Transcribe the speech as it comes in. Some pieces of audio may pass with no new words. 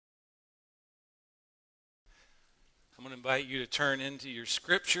want to invite you to turn into your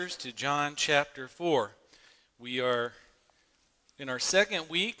scriptures to John chapter 4. We are in our second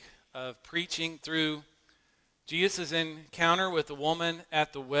week of preaching through Jesus' encounter with the woman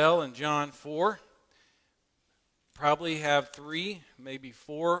at the well in John 4. Probably have 3, maybe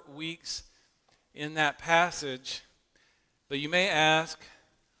 4 weeks in that passage. But you may ask,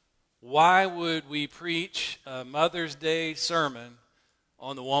 why would we preach a Mother's Day sermon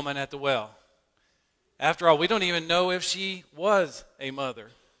on the woman at the well? After all, we don't even know if she was a mother.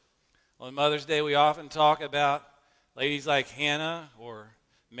 On Mother's Day, we often talk about ladies like Hannah or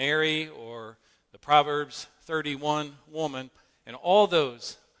Mary or the Proverbs 31 woman, and all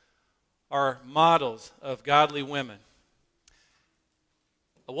those are models of godly women.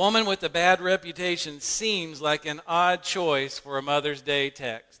 A woman with a bad reputation seems like an odd choice for a Mother's Day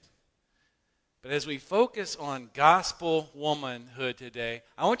text. But as we focus on gospel womanhood today,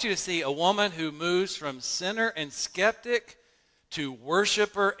 I want you to see a woman who moves from sinner and skeptic to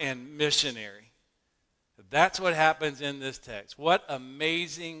worshiper and missionary. That's what happens in this text. What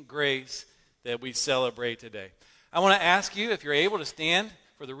amazing grace that we celebrate today. I want to ask you, if you're able to stand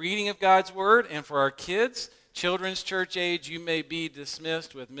for the reading of God's Word, and for our kids, children's church age, you may be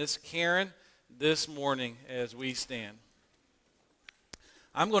dismissed with Miss Karen this morning as we stand.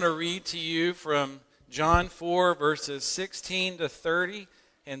 I'm going to read to you from John 4, verses 16 to 30,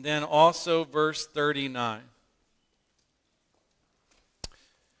 and then also verse 39.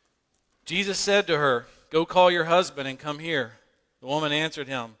 Jesus said to her, "Go call your husband and come here." The woman answered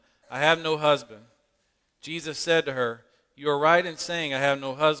him, "I have no husband." Jesus said to her, "You are right in saying, 'I have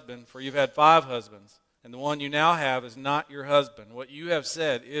no husband,' for you've had 5 husbands, and the one you now have is not your husband. What you have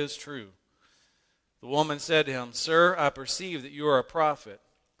said is true." The woman said to him, "Sir, I perceive that you are a prophet.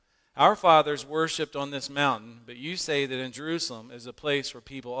 Our fathers worshipped on this mountain, but you say that in Jerusalem is a place where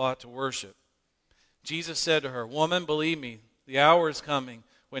people ought to worship." Jesus said to her, "Woman, believe me, the hour is coming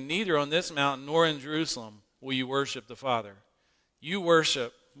when neither on this mountain nor in Jerusalem will you worship the Father. You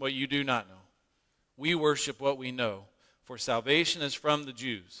worship what you do not know. We worship what we know, for salvation is from the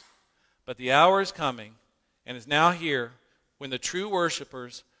Jews. But the hour is coming, and is now here, when the true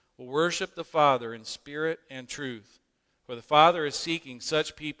worshipers will worship the Father in spirit and truth. For the Father is seeking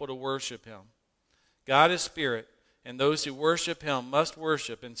such people to worship Him. God is spirit, and those who worship Him must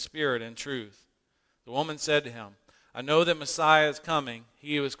worship in spirit and truth." The woman said to him, "I know that Messiah is coming,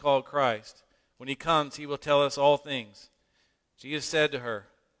 He who is called Christ. When He comes, He will tell us all things." Jesus said to her,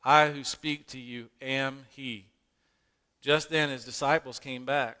 "I who speak to you am He." Just then His disciples came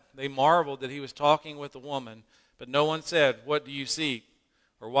back. They marveled that He was talking with the woman, but no one said, "What do you seek?"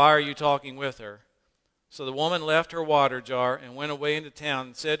 or "Why are you talking with her?" So the woman left her water jar and went away into town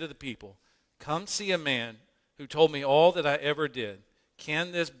and said to the people, "Come see a man who told me all that I ever did.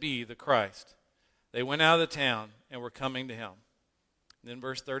 Can this be the Christ?" They went out of the town and were coming to Him. And then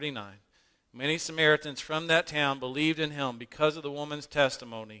verse 39. Many Samaritans from that town believed in Him because of the woman's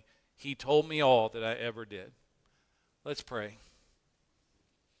testimony. "He told me all that I ever did." Let's pray.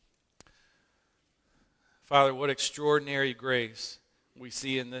 Father, what extraordinary grace we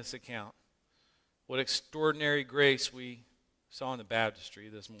see in this account. What extraordinary grace we saw in the baptistry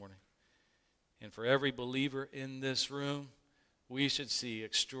this morning. And for every believer in this room, we should see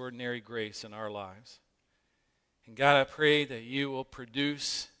extraordinary grace in our lives. And God, I pray that you will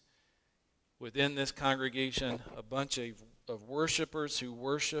produce within this congregation a bunch of worshipers who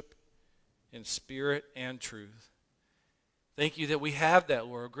worship in spirit and truth. Thank you that we have that,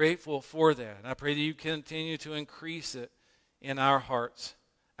 Lord. We're grateful for that. And I pray that you continue to increase it in our hearts.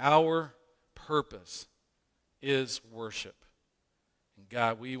 Our purpose is worship. And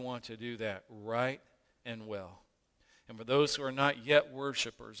God, we want to do that right and well. And for those who are not yet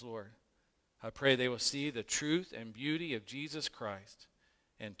worshipers, Lord, I pray they will see the truth and beauty of Jesus Christ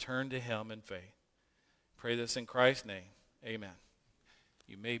and turn to Him in faith. Pray this in Christ's name. Amen.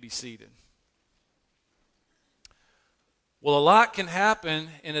 You may be seated. Well, a lot can happen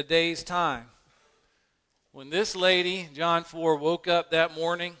in a day's time. When this lady, John 4, woke up that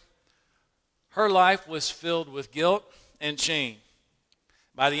morning, her life was filled with guilt and shame.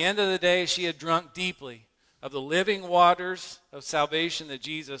 By the end of the day, she had drunk deeply of the living waters of salvation that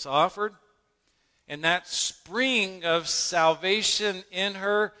Jesus offered. And that spring of salvation in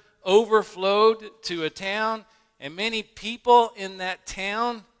her overflowed to a town. And many people in that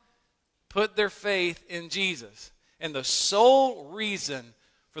town put their faith in Jesus. And the sole reason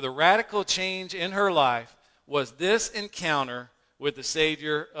for the radical change in her life was this encounter with the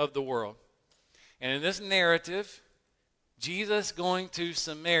Savior of the world. And in this narrative, Jesus going to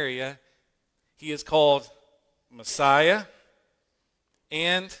Samaria, He is called Messiah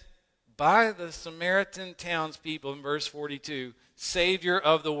and by the Samaritan townspeople in verse 42, Savior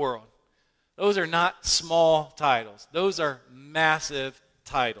of the world. Those are not small titles. Those are massive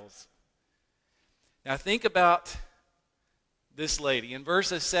titles. Now think about this lady. In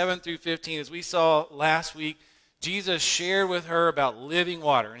verses 7 through 15, as we saw last week, Jesus shared with her about living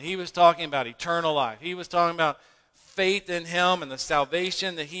water. And he was talking about eternal life. He was talking about faith in him and the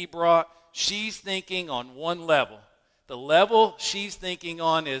salvation that he brought. She's thinking on one level. The level she's thinking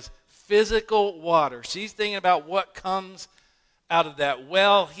on is physical water. She's thinking about what comes out of that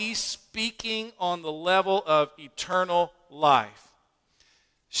well. He's speaking on the level of eternal life.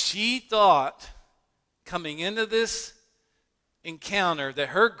 She thought, coming into this encounter, that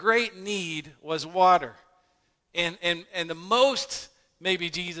her great need was water. And the most maybe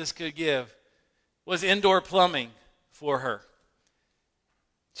Jesus could give was indoor plumbing for her.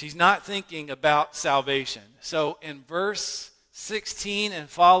 She's not thinking about salvation. So in verse 16 and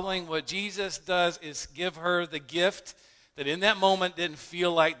following, what Jesus does is give her the gift that in that moment didn't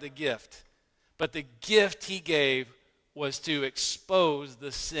feel like the gift. But the gift he gave was to expose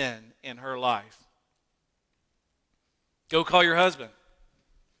the sin in her life. Go call your husband.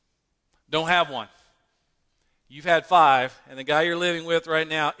 Don't have one. You've had 5, and the guy you're living with right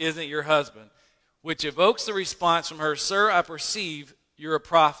now isn't your husband. Which evokes the response from her, Sir, I perceive you're a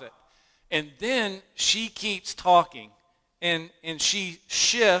prophet. And then she keeps talking, and she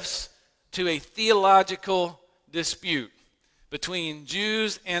shifts to a theological dispute between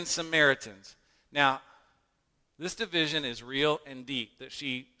Jews and Samaritans. Now, this division is real and deep that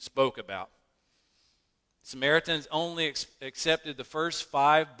she spoke about. Samaritans only accepted the first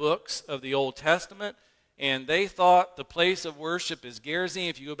 5 books of the Old Testament, and they thought the place of worship is Gerizim.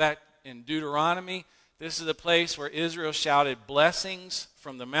 If you go back in Deuteronomy, this is the place where Israel shouted blessings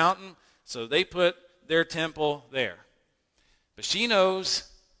from the mountain, so they put their temple there. But she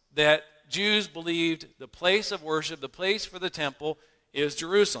knows that Jews believed the place of worship, the place for the temple, is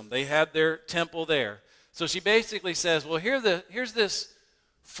Jerusalem. They had their temple there. So she basically says, well, here's this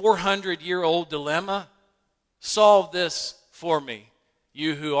 400-year-old dilemma. Solve this for me,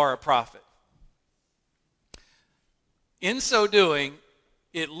 you who are a prophet. In so doing,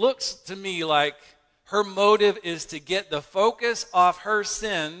 it looks to me like her motive is to get the focus off her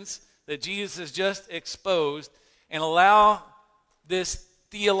sins that Jesus has just exposed and allow this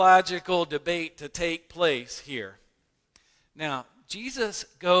theological debate to take place here. Now, Jesus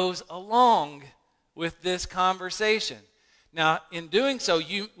goes along with this conversation. Now, in doing so,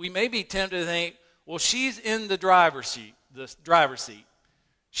 we may be tempted to think, well, she's in the driver's seat.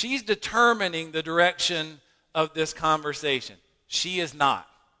 She's determining the direction of this conversation. She is not,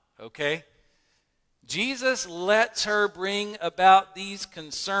 okay? Jesus lets her bring about these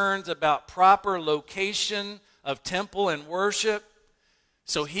concerns about proper location of temple and worship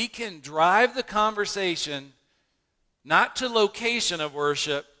so he can drive the conversation not to location of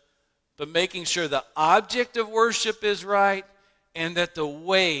worship, but making sure the object of worship is right and that the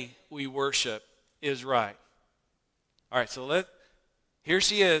way we worship is right. All right, so here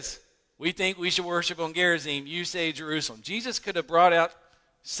she is. We think we should worship on Gerizim. You say Jerusalem. Jesus could have brought out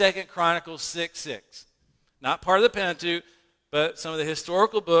 2 Chronicles 6:6. Not part of the Pentateuch, but some of the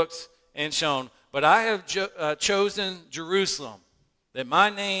historical books, and shown, but I have chosen Jerusalem, that my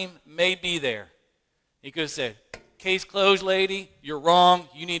name may be there. He could have said, case closed, lady, you're wrong,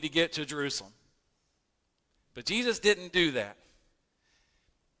 you need to get to Jerusalem. But Jesus didn't do that.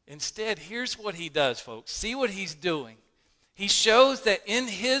 Instead, here's what he does, folks. See what he's doing. He shows that in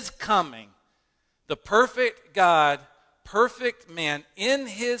his coming, the perfect God, perfect man, in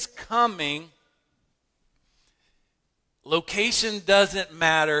his coming, location doesn't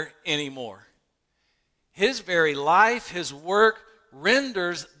matter anymore. His very life, his work,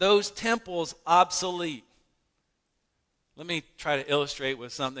 renders those temples obsolete. Let me try to illustrate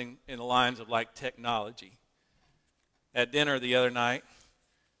with something in the lines of like technology. At dinner the other night,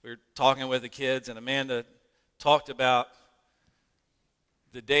 we were talking with the kids, and Amanda talked about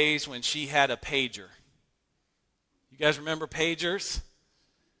the days when she had a pager. You guys remember pagers?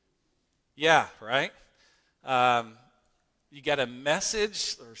 Yeah, right? You got a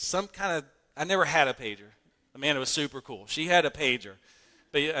message or some kind of, I never had a pager. Amanda was super cool. She had a pager.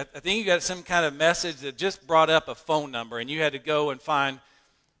 But I think you got some kind of message that just brought up a phone number, and you had to go and find,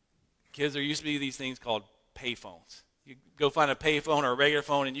 kids, there used to be these things called payphones. You go find a payphone or a regular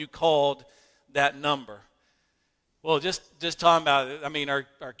phone, and you called that number. Well, just talking about it, I mean, our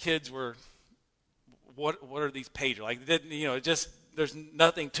kids were, what are these pagers? Like, there's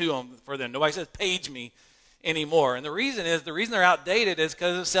nothing to them for them. Nobody says page me anymore. And the reason they're outdated is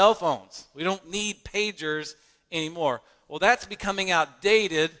because of cell phones. We don't need pagers anymore. Well, that's becoming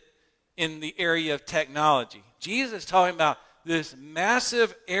outdated in the area of technology. Jesus is talking about this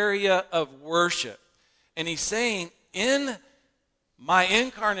massive area of worship. And he's saying, in my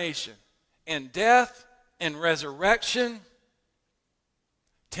incarnation and death and resurrection,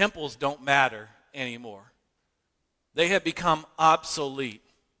 temples don't matter anymore. They have become obsolete.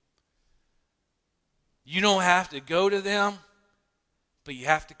 You don't have to go to them, but you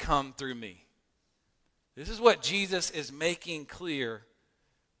have to come through me. This is what Jesus is making clear.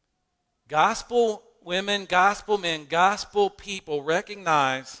 Gospel women, gospel men, gospel people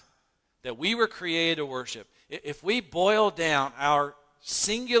recognize that we were created to worship. If we boil down our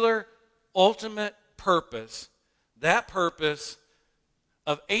singular, ultimate purpose, that purpose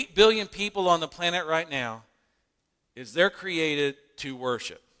of 8 billion people on the planet right now is they're created to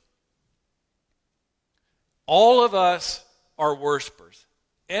worship. All of us are worshipers.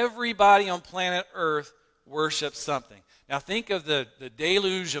 Everybody on planet Earth worships something. Now think of the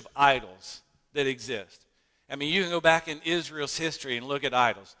deluge of idols that exist. I mean, you can go back in Israel's history and look at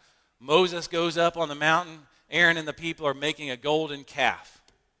idols. Moses goes up on the mountain. Aaron and the people are making a golden calf.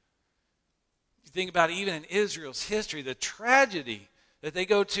 You think about it, even in Israel's history, the tragedy that they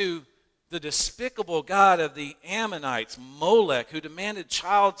go to the despicable god of the Ammonites, Molech, who demanded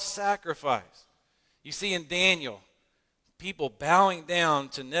child sacrifice. You see in Daniel, people bowing down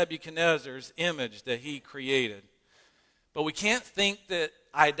to Nebuchadnezzar's image that he created. But we can't think that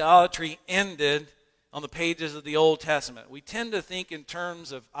idolatry ended on the pages of the Old Testament. We tend to think in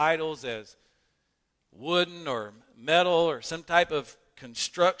terms of idols as wooden or metal or some type of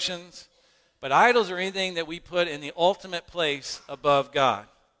constructions. But idols are anything that we put in the ultimate place above God.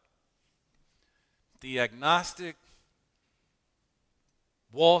 The agnostic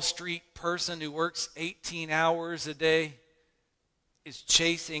Wall Street person who works 18 hours a day is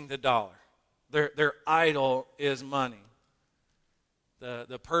chasing the dollar. Their idol is money.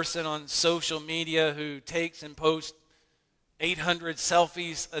 The person on social media who takes and posts 800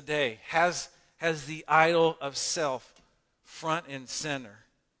 selfies a day has the idol of self front and center.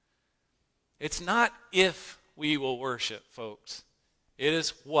 It's not if we will worship, folks. It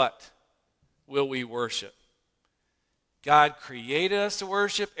is what will we worship. God created us to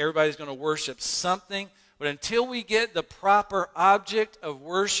worship. Everybody's going to worship something. But until we get the proper object of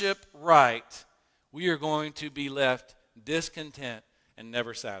worship right, we are going to be left discontent and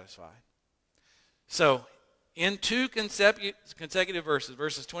never satisfied. So, in two consecutive verses,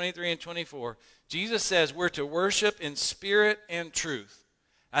 verses 23 and 24, Jesus says we're to worship in spirit and truth.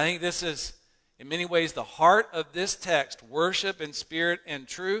 I think this is, in many ways, the heart of this text, worship in spirit and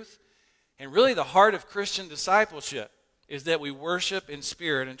truth. And really the heart of Christian discipleship is that we worship in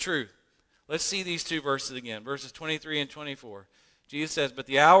spirit and truth. Let's see these two verses again, verses 23 and 24. Jesus says, "But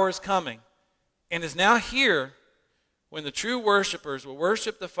the hour is coming and is now here when the true worshipers will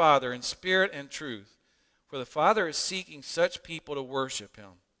worship the Father in spirit and truth. For the Father is seeking such people to worship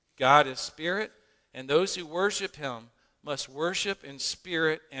him. God is spirit, and those who worship him must worship in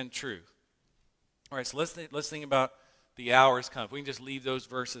spirit and truth." All right, so let's think about the hour is coming. We can just leave those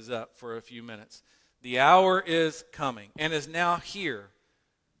verses up for a few minutes. The hour is coming and is now here.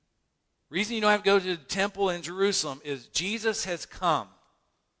 Reason you don't have to go to the temple in Jerusalem is Jesus has come.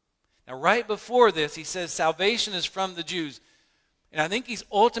 Now, right before this, he says salvation is from the Jews. And I think he's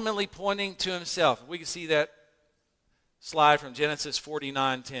ultimately pointing to himself. We can see that slide from Genesis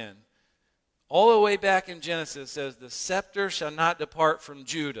 49:10. All the way back in Genesis, it says, "The scepter shall not depart from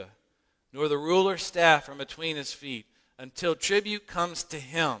Judah, nor the ruler's staff from between his feet, until tribute comes to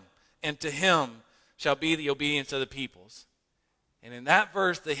him, and to him shall be the obedience of the peoples." And in that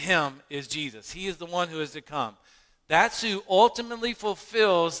verse, the him is Jesus. He is the one who is to come. That's who ultimately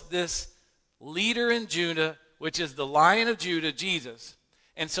fulfills this leader in Judah, which is the Lion of Judah, Jesus.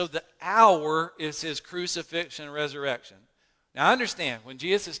 And so the hour is his crucifixion and resurrection. Now understand, when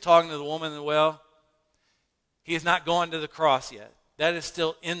Jesus is talking to the woman in the well, he is not going to the cross yet. That is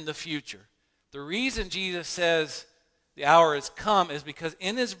still in the future. The reason Jesus says the hour has come is because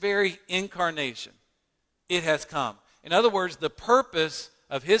in his very incarnation, it has come. In other words, the purpose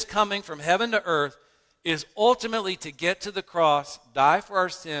of his coming from heaven to earth is ultimately to get to the cross, die for our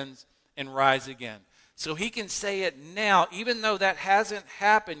sins, and rise again. So he can say it now, even though that hasn't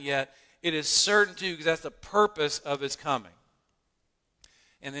happened yet, it is certain to, because that's the purpose of his coming.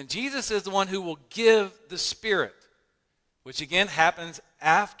 And then Jesus is the one who will give the Spirit, which again happens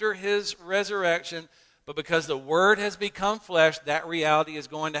after his resurrection, but because the Word has become flesh, that reality is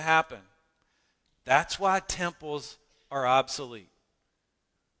going to happen. That's why temples are obsolete.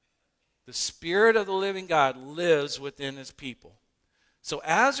 The Spirit of the living God lives within his people. So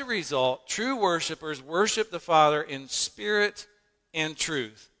as a result, true worshipers worship the Father in spirit and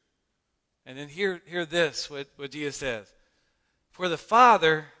truth. And then hear this, what Jesus says. For the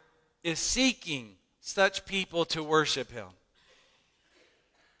Father is seeking such people to worship him.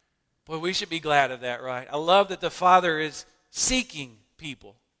 Boy, we should be glad of that, right? I love that the Father is seeking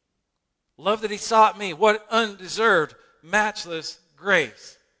people. Love that he sought me. What undeserved, matchless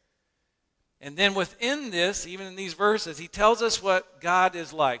grace. And then within this, even in these verses, he tells us what God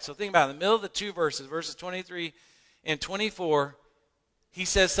is like. So think about it. In the middle of the two verses, verses 23 and 24, he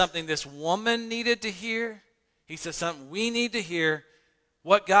says something this woman needed to hear. He says something we need to hear,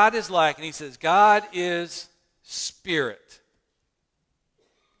 what God is like. And he says, God is spirit.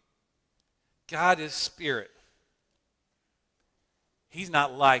 God is spirit. He's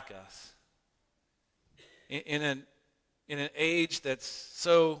not like us. In an age that's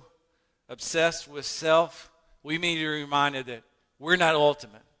so obsessed with self, we need to be reminded that we're not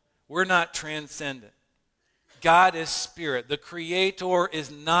ultimate. We're not transcendent. God is spirit. The Creator is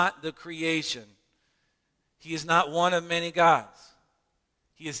not the creation. He is not one of many gods.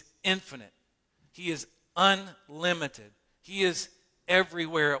 He is infinite. He is unlimited. He is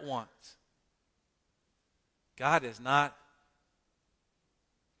everywhere at once. God is not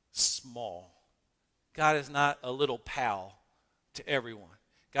small. God is not a little pal to everyone.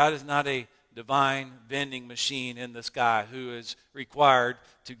 God is not a divine vending machine in the sky who is required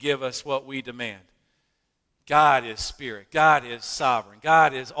to give us what we demand. God is spirit. God is sovereign.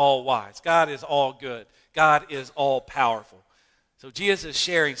 God is all wise. God is all good. God is all powerful. So Jesus is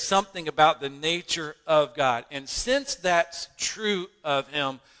sharing something about the nature of God. And since that's true of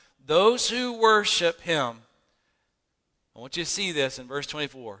him, those who worship him, I want you to see this in verse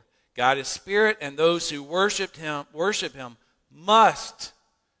 24. God is spirit, and those who worship him must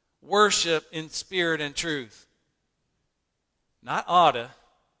worship in spirit and truth. Not oughta,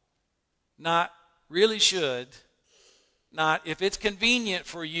 not really should, not if it's convenient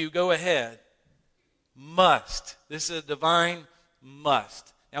for you, go ahead. Must. This is a divine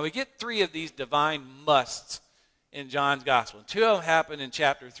must. Now we get 3 of these divine musts in John's gospel. 2 of them happen in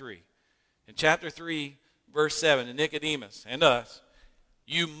chapter 3. In chapter 3, verse 7, to Nicodemus and us,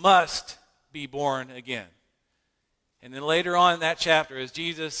 you must be born again. And then later on in that chapter, as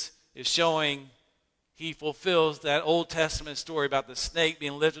Jesus is showing, he fulfills that Old Testament story about the snake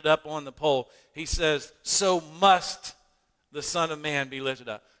being lifted up on the pole. He says, so must the Son of Man be lifted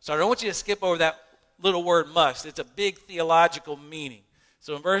up. So I don't want you to skip over that little word must. It's a big theological meaning.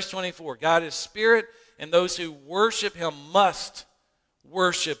 So in verse 24, God is spirit, and those who worship him must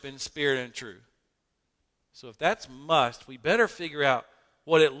worship in spirit and truth. So if that's must, we better figure out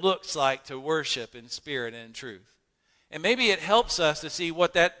what it looks like to worship in spirit and in truth. And maybe it helps us to see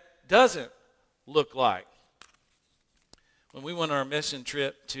what that doesn't look like. When we went on our mission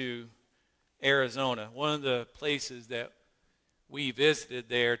trip to Arizona, one of the places that we visited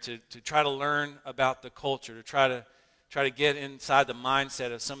there to try to learn about the culture, to try to get inside the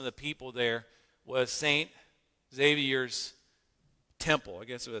mindset of some of the people there, was St. Xavier's temple. I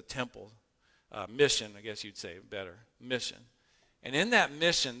guess it was a temple. Mission, I guess you'd say, better. Mission. And in that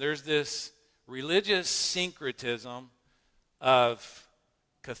mission, there's this religious syncretism of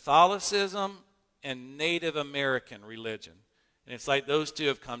Catholicism and Native American religion. And it's like those two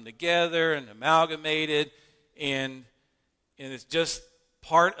have come together and amalgamated, and it's just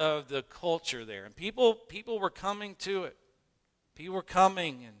part of the culture there. And people were coming to it. People were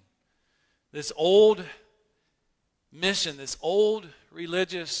coming, and this old mission, this old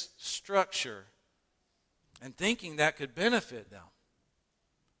religious structure, and thinking that could benefit them.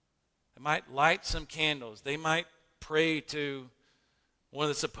 They might light some candles. They might pray to one of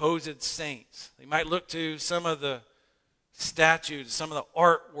the supposed saints. They might look to some of the statues, some of the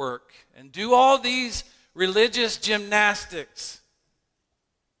artwork, and do all these religious gymnastics.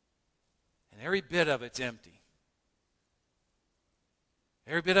 And every bit of it's empty.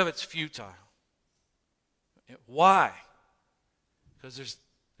 Every bit of it's futile. Why? Because there's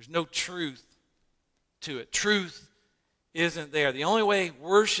no truth to it. Truth isn't there. The only way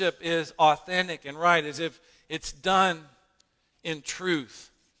worship is authentic and right is if it's done in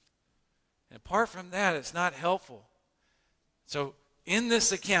truth. And apart from that, it's not helpful. So in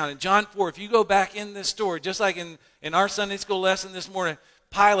this account, in John 4, if you go back in this story, just like in our Sunday school lesson this morning,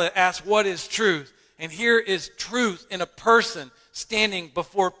 Pilate asked, what is truth? And here is truth in a person standing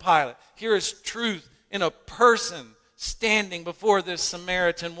before Pilate. Here is truth in a person standing before this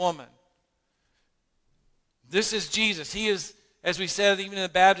Samaritan woman. This is Jesus. He is, as we said even in the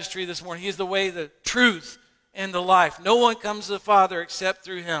baptistry this morning, he is the way, the truth, and the life. No one comes to the Father except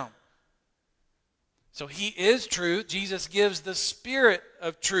through him. So he is truth. Jesus gives the spirit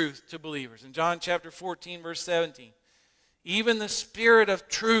of truth to believers. In John chapter 14, verse 17, even the spirit of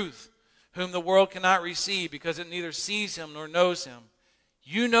truth whom the world cannot receive because it neither sees him nor knows him.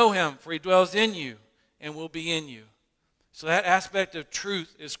 You know him, for he dwells in you and will be in you. So that aspect of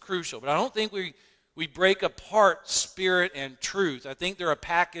truth is crucial. But I don't think we break apart spirit and truth. I think they're a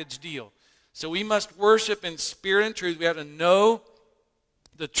package deal. So we must worship in spirit and truth. We have to know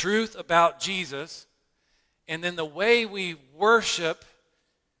the truth about Jesus. And then the way we worship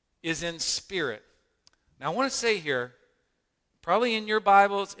is in spirit. Now I want to say here, probably in your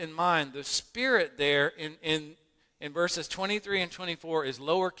Bibles, in mine, the spirit there in verses 23 and 24 is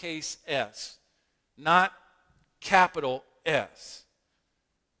lowercase s, not capital S.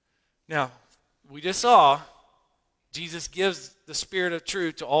 Now, we just saw Jesus gives the spirit of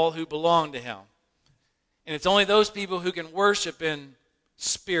truth to all who belong to him. And it's only those people who can worship in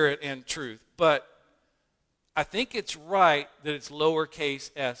spirit and truth. But I think it's right that it's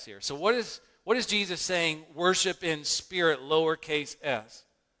lowercase s here. So what is Jesus saying, worship in spirit, lowercase s?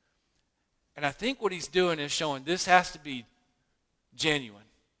 And I think what he's doing is showing this has to be genuine.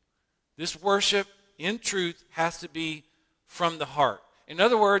 This worship in truth has to be from the heart. In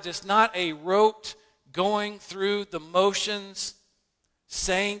other words, it's not a rote going through the motions,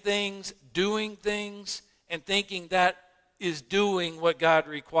 saying things, doing things, and thinking that is doing what God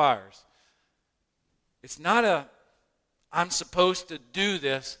requires. It's not a, I'm supposed to do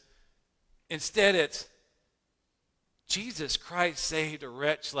this. Instead, it's, Jesus Christ saved a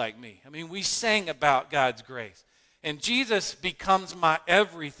wretch like me. I mean, we sang about God's grace. And Jesus becomes my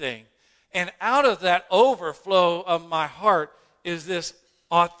everything. And out of that overflow of my heart is this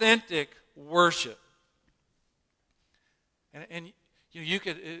authentic worship. And you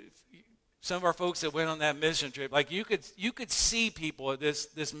could, some of our folks that went on that mission trip, like you could see people at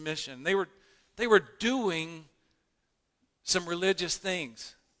this mission. They were doing some religious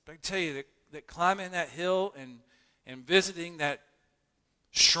things. But I can tell you that climbing that hill and visiting that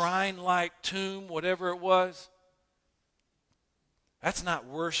shrine-like tomb, whatever it was, that's not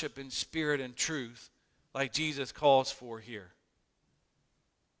worship in spirit and truth like Jesus calls for here.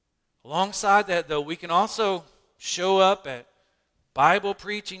 Alongside that, though, we can also show up at Bible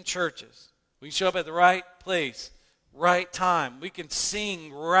preaching churches. We can show up at the right place, right time. We can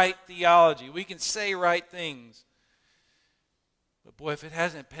sing right theology. We can say right things. But boy, if it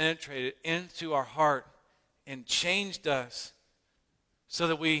hasn't penetrated into our heart and changed us so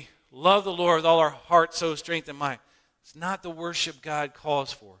that we love the Lord with all our heart, soul, strength, and mind, it's not the worship God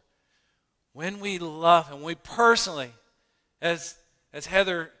calls for. When we love Him, we personally, as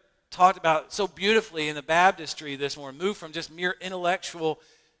Heather talked about so beautifully in the baptistry this morning, move from just mere intellectual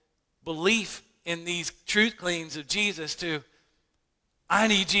belief in these truth claims of Jesus to, I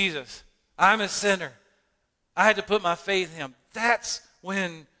need Jesus. I'm a sinner. I had to put my faith in Him. That's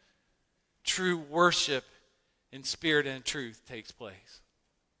when true worship in spirit and truth takes place.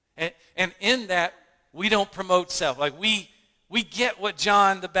 And in that, we don't promote self. Like we get what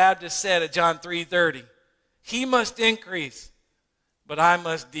John the Baptist said at John 3:30. He must increase, but I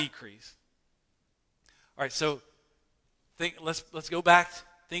must decrease. All right, so let's go back.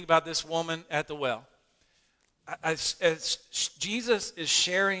 Think about this woman at the well. As Jesus is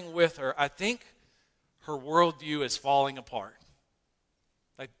sharing with her, I think her worldview is falling apart.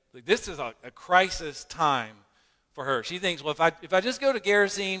 Like this is a crisis time for her. She thinks, well, if I just go to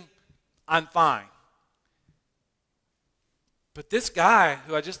Gerasene, I'm fine. But this guy,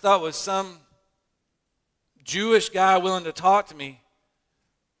 who I just thought was some Jewish guy willing to talk to me,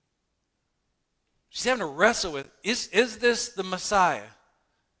 she's having to wrestle with, is this the Messiah?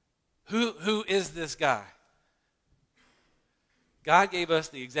 Who is this guy? God gave us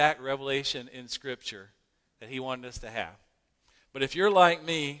the exact revelation in Scripture that He wanted us to have. But if you're like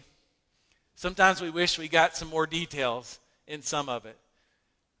me, sometimes we wish we got some more details in some of it.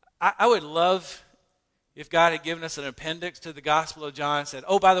 I would love if God had given us an appendix to the Gospel of John and said,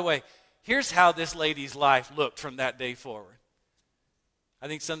 oh, by the way, here's how this lady's life looked from that day forward. I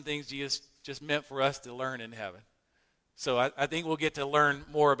think some things Jesus just meant for us to learn in heaven. So I think we'll get to learn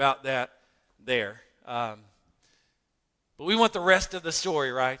more about that there. But we want the rest of the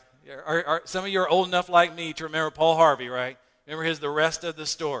story, right? Some of you are old enough like me to remember Paul Harvey, right? Remember the rest of the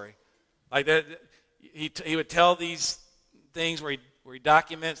story. Like that, he would tell these things where he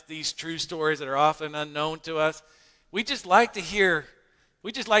documents these true stories that are often unknown to us. We just like to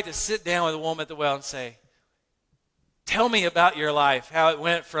sit down with a woman at the well and say, tell me about your life, how it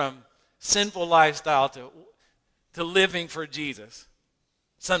went from sinful lifestyle to living for Jesus.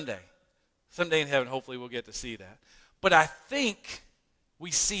 Someday in heaven, hopefully we'll get to see that. But I think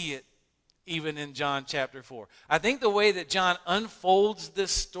we see it even in John chapter 4. I think the way that John unfolds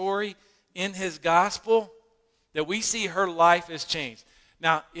this story in his gospel, that we see her life is changed.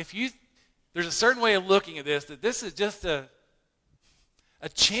 Now, if you there's a certain way of looking at this, that this is just a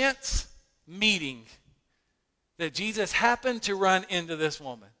chance meeting that Jesus happened to run into this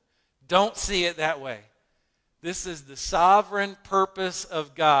woman. Don't see it that way. This is the sovereign purpose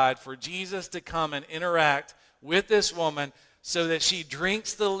of God for Jesus to come and interact with this woman so that she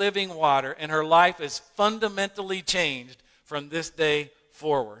drinks the living water and her life is fundamentally changed from this day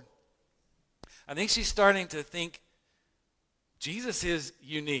forward. I think she's starting to think Jesus is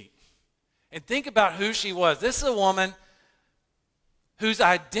unique. And think about who she was. This is a woman whose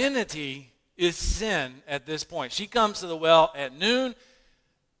identity is sin at this point. She comes to the well at noon.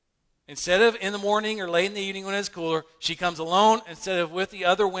 Instead of in the morning or late in the evening when it's cooler, she comes alone instead of with the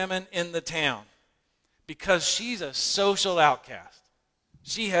other women in the town because she's a social outcast.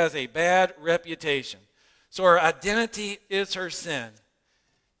 She has a bad reputation. So her identity is her sin.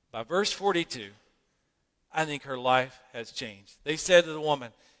 By verse 42, I think her life has changed. They said to the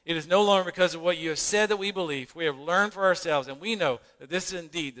woman, "It is no longer because of what you have said that we believe. We have learned for ourselves, and we know that this is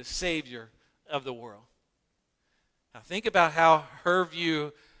indeed the Savior of the world." Now think about how her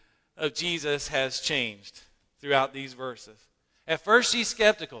view of Jesus has changed throughout these verses. At first she's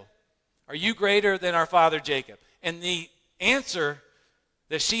skeptical. Are you greater than our father Jacob? And the answer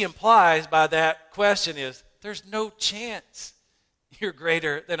that she implies by that question is, there's no chance you're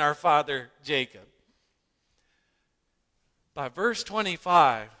greater than our father Jacob. By verse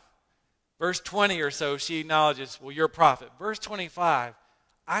 25, verse 20 or so, she acknowledges, well, you're a prophet. Verse 25,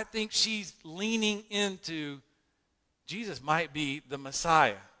 I think she's leaning into Jesus might be the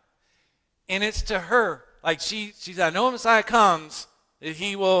Messiah. And it's to her, like she's, I know when Messiah comes, that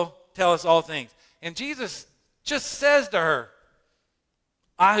he will tell us all things. And Jesus just says to her,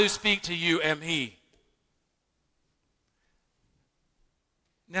 I who speak to you am he.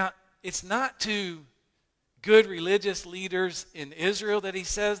 Now, it's not to good religious leaders in Israel that he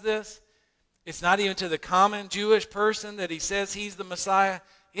says this. It's not even to the common Jewish person that he says he's the Messiah.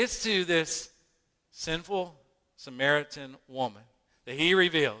 It's to this sinful Samaritan woman that he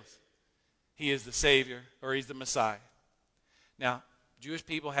reveals he is the Savior or he's the Messiah. Now, Jewish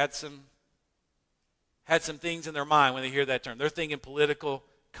people had some things in their mind when they hear that term. They're thinking political,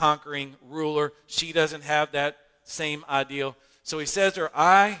 conquering ruler. She doesn't have that same ideal. So he says to her,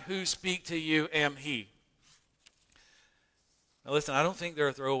 I who speak to you am he. Now listen, I don't think there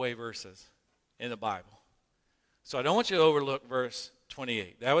are throwaway verses in the Bible. So I don't want you to overlook verse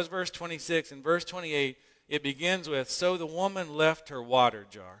 28. That was verse 26. In verse 28, it begins with, so the woman left her water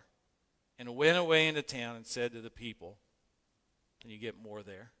jar and went away into town and said to the people, and you get more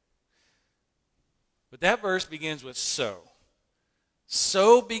there. But that verse begins with so.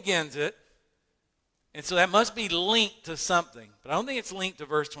 So begins it. And so that must be linked to something. But I don't think it's linked to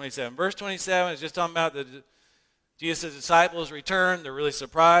verse 27. Verse 27 is just talking about Jesus' disciples return. They're really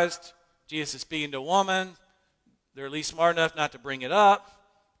surprised. Jesus is speaking to a woman. They're at least smart enough not to bring it up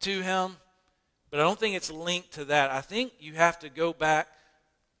to him. But I don't think it's linked to that. I think you have to go back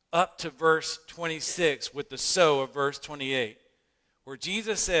up to verse 26 with the so of verse 28, where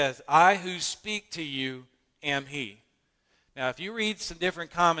Jesus says, I who speak to you am he. Now, if you read some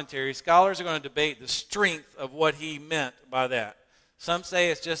different commentaries, scholars are going to debate the strength of what he meant by that. Some say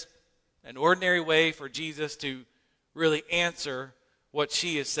it's just an ordinary way for Jesus to really answer what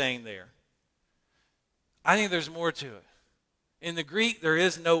she is saying there. I think there's more to it. In the Greek, there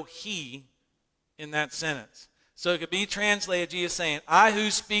is no he in that sentence. So it could be translated, Jesus saying, I who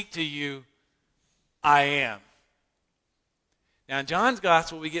speak to you, I am. Now in John's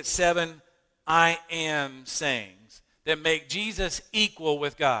gospel, we get 7 I am sayings that make Jesus equal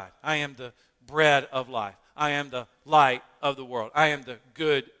with God. I am the bread of life. I am the light of the world. I am the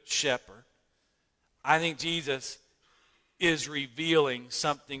good shepherd. I think Jesus is revealing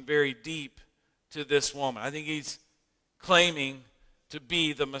something very deep to this woman. I think he's claiming to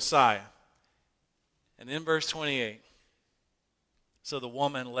be the Messiah. And in verse 28, so the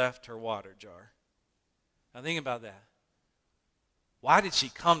woman left her water jar. Now think about that. Why did she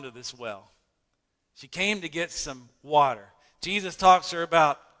come to this well? She came to get some water. Jesus talks to her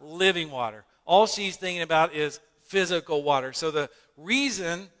about living water. All she's thinking about is physical water. So the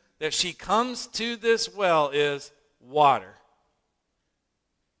reason that she comes to this well is water.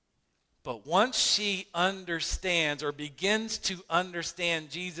 But once she understands or begins to understand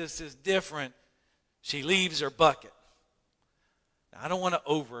Jesus is different, she leaves her bucket. Now, I don't want to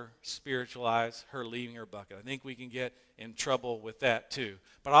over-spiritualize her leaving her bucket. I think we can get in trouble with that too.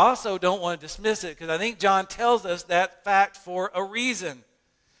 But I also don't want to dismiss it because I think John tells us that fact for a reason.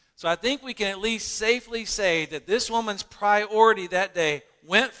 So I think we can at least safely say that this woman's priority that day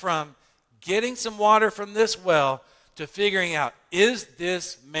went from getting some water from this well to figuring out, is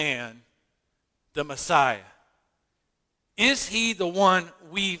this man the Messiah? Is he the one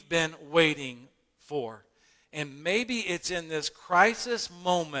we've been waiting for? And maybe it's in this crisis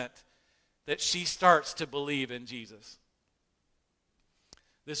moment that she starts to believe in Jesus.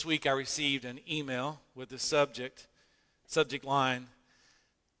 This week I received an email with the subject line,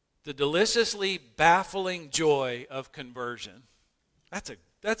 "The deliciously baffling joy of conversion." That's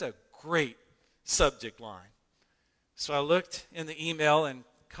a great subject line. So I looked in the email, and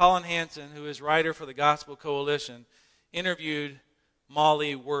Colin Hansen, who is writer for the Gospel Coalition, interviewed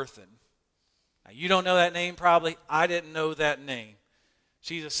Molly Worthen. Now, you don't know that name probably. I didn't know that name.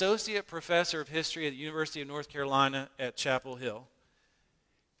 She's associate professor of history at the University of North Carolina at Chapel Hill.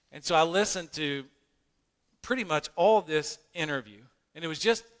 And so I listened to pretty much all this interview, and it was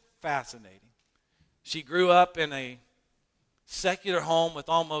just fascinating. She grew up in a secular home with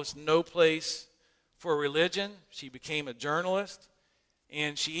almost no place for religion. She became a journalist,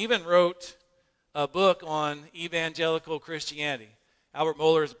 and she even wrote a book on evangelical Christianity. Albert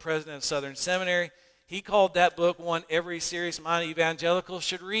Mohler is the president of Southern Seminary. He called that book one every serious-minded evangelical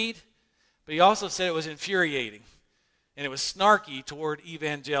should read, but he also said it was infuriating, and it was snarky toward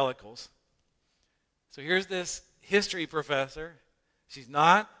evangelicals. So here's this history professor. She's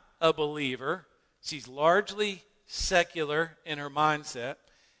not a believer. She's largely secular in her mindset,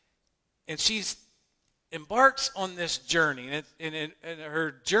 and she's embarks on this journey, and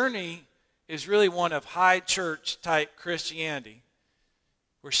her journey is really one of high church type Christianity,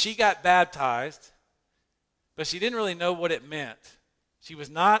 where she got baptized, but she didn't really know what it meant. She was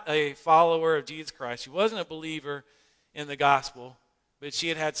not a follower of Jesus Christ. She wasn't a believer in the gospel, but she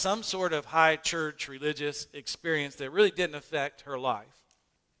had had some sort of high church religious experience that really didn't affect her life.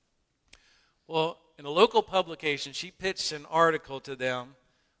 Well, in a local publication, she pitched an article to them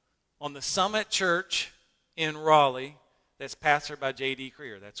on the Summit Church in Raleigh that's pastored by J.D.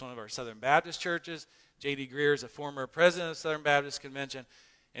 Greear. That's one of our Southern Baptist churches. J.D. Greear is a former president of the Southern Baptist Convention.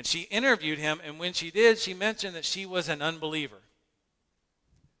 And she interviewed him, and when she did, she mentioned that she was an unbeliever.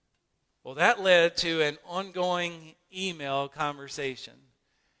 Well, that led to an ongoing email conversation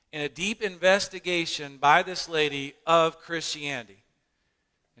and a deep investigation by this lady of Christianity.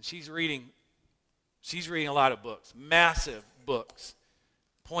 And she's reading a lot of books, massive books.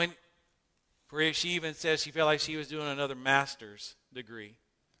 Point where she even says she felt like she was doing another master's degree.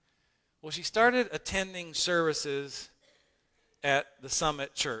 Well, she started attending services at the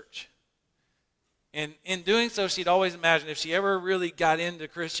Summit Church. And in doing so, she'd always imagined if she ever really got into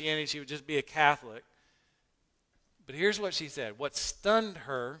Christianity, she would just be a Catholic. But here's what she said. What stunned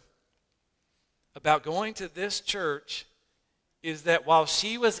her about going to this church is that while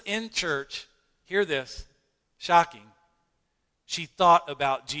she was in church, hear this, shocking, she thought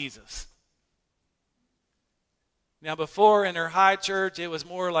about Jesus. Now, before in her high church, it was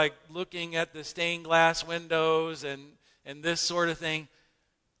more like looking at the stained glass windows and this sort of thing.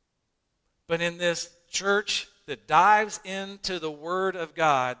 But in this church that dives into the Word of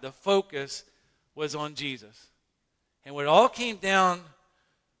God, the focus was on Jesus. And what it all came down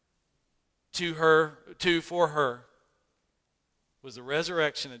for her was the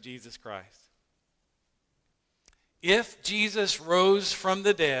resurrection of Jesus Christ. If Jesus rose from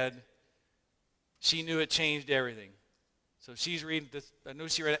the dead, she knew it changed everything. So she's reading this. I know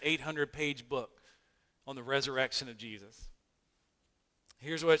she read an 800-page book on the resurrection of Jesus.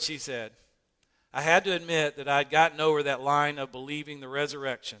 Here's what she said. I had to admit that I'd gotten over that line of believing the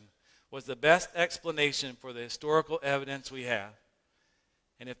resurrection was the best explanation for the historical evidence we have.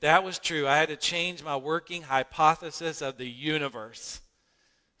 And if that was true, I had to change my working hypothesis of the universe.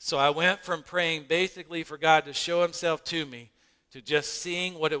 So I went from praying basically for God to show himself to me to just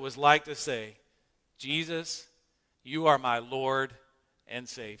seeing what it was like to say, Jesus, you are my Lord and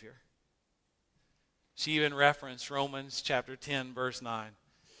Savior. She even referenced Romans chapter 10, verse 9.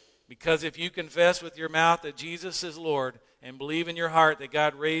 Because if you confess with your mouth that Jesus is Lord and believe in your heart that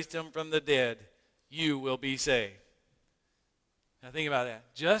God raised him from the dead, you will be saved. Now think about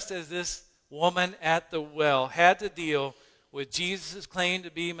that. Just as this woman at the well had to deal with Jesus' claim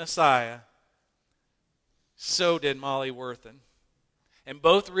to be Messiah, so did Molly Worthen. And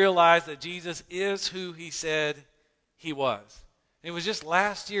both realized that Jesus is who he said he was. And it was just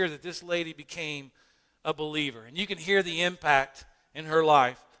last year that this lady became a believer. And you can hear the impact in her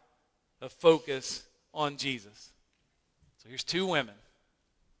life of focus on Jesus. So here's two women,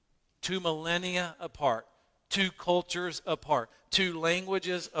 2 millennia apart, 2 cultures apart, 2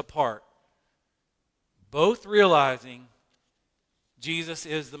 languages apart, both realizing Jesus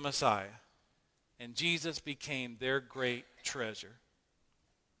is the Messiah, and Jesus became their great treasure.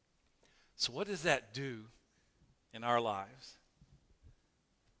 So what does that do in our lives?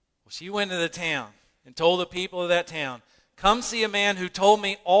 Well, Well, she went to the town and told the people of that town, "Come see a man who told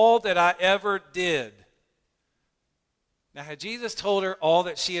me all that I ever did." Now, had Jesus told her all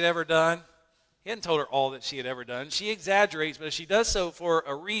that she had ever done? He hadn't told her all that she had ever done. She exaggerates, but she does so for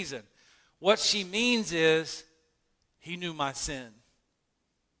a reason. What she means is, he knew my sin.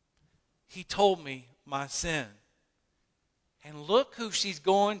 He told me my sin. And look who she's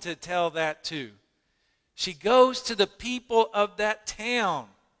going to tell that to. She goes to the people of that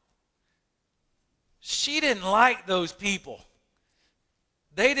town. She didn't like those people.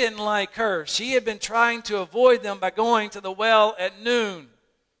 They didn't like her. She had been trying to avoid them by going to the well at noon.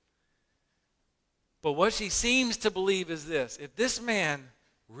 But what she seems to believe is this: if this man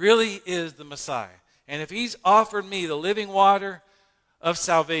really is the Messiah, and if he's offered me the living water of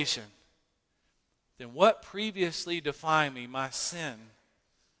salvation, then what previously defined me, my sin,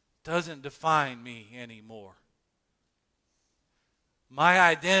 doesn't define me anymore. My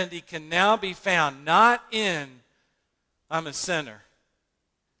identity can now be found not in I'm a sinner,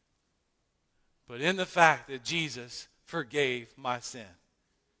 but in the fact that Jesus forgave my sin,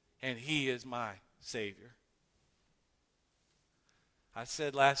 and he is my Savior. I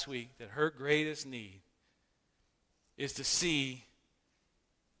said last week that her greatest need is to see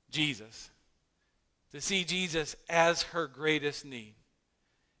Jesus. To see Jesus as her greatest need.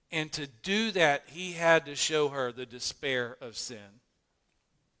 And to do that, he had to show her the despair of sin.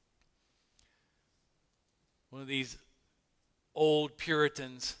 One of these old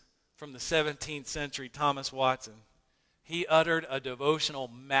Puritans from the 17th century, Thomas Watson, he uttered a devotional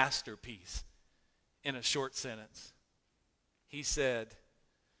masterpiece in a short sentence. He said,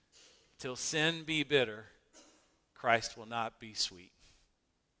 "Till sin be bitter, Christ will not be sweet."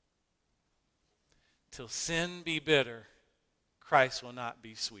 Till sin be bitter, Christ will not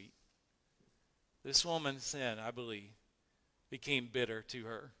be sweet. This woman's sin, I believe, became bitter to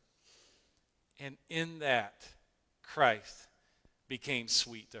her. And in that, Christ became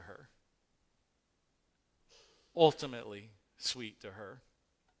sweet to her. Ultimately sweet to her.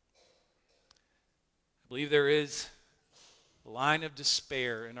 I believe there is a line of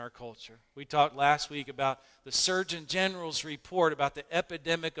despair in our culture. We talked last week about the Surgeon General's report about the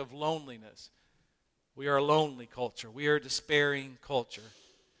epidemic of loneliness. We are a lonely culture. We are a despairing culture.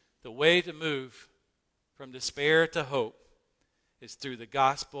 The way to move from despair to hope is through the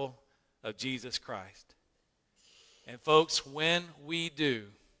gospel of Jesus Christ. And folks, when we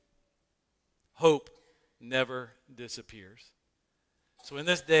do, hope never disappears. So in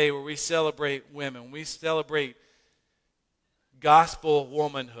this day where we celebrate women, we celebrate gospel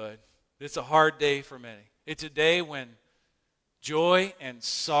womanhood, it's a hard day for many. It's a day when joy and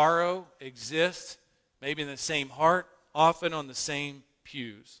sorrow exist, maybe in the same heart, often on the same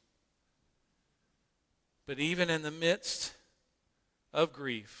pews. But even in the midst of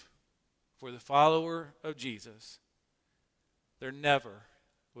grief, for the follower of Jesus, they're never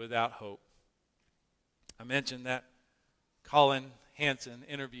without hope. I mentioned that Colin Hansen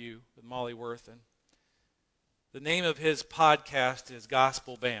interview with Molly Worthen. The name of his podcast is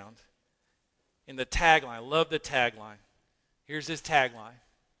Gospel Bound. In the tagline, I love the tagline. Here's his tagline: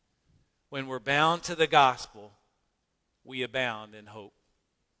 when we're bound to the gospel, we abound in hope.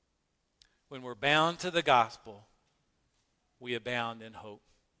 When we're bound to the gospel, we abound in hope.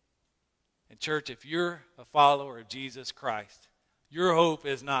 And church, if you're a follower of Jesus Christ, your hope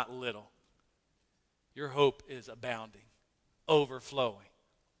is not little. Your hope is abounding, overflowing,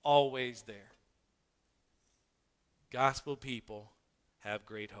 always there. Gospel people have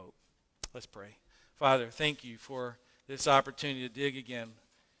great hope. Let's pray. Father, thank you for this opportunity to dig again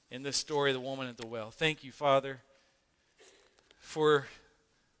in this story of the woman at the well. Thank you, Father, for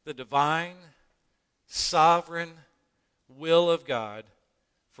the divine, sovereign will of God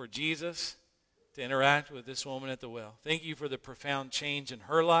for Jesus to interact with this woman at the well. Thank you for the profound change in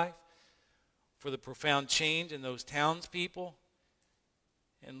her life, for the profound change in those townspeople,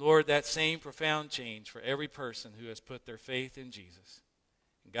 and Lord, that same profound change for every person who has put their faith in Jesus.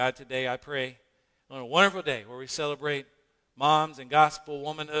 And God, today I pray on a wonderful day where we celebrate moms and gospel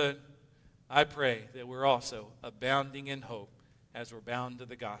womanhood, I pray that we're also abounding in hope as we're bound to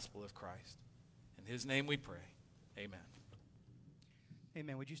the gospel of Christ. In his name we pray. Amen.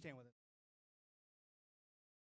 Amen. Would you stand with us?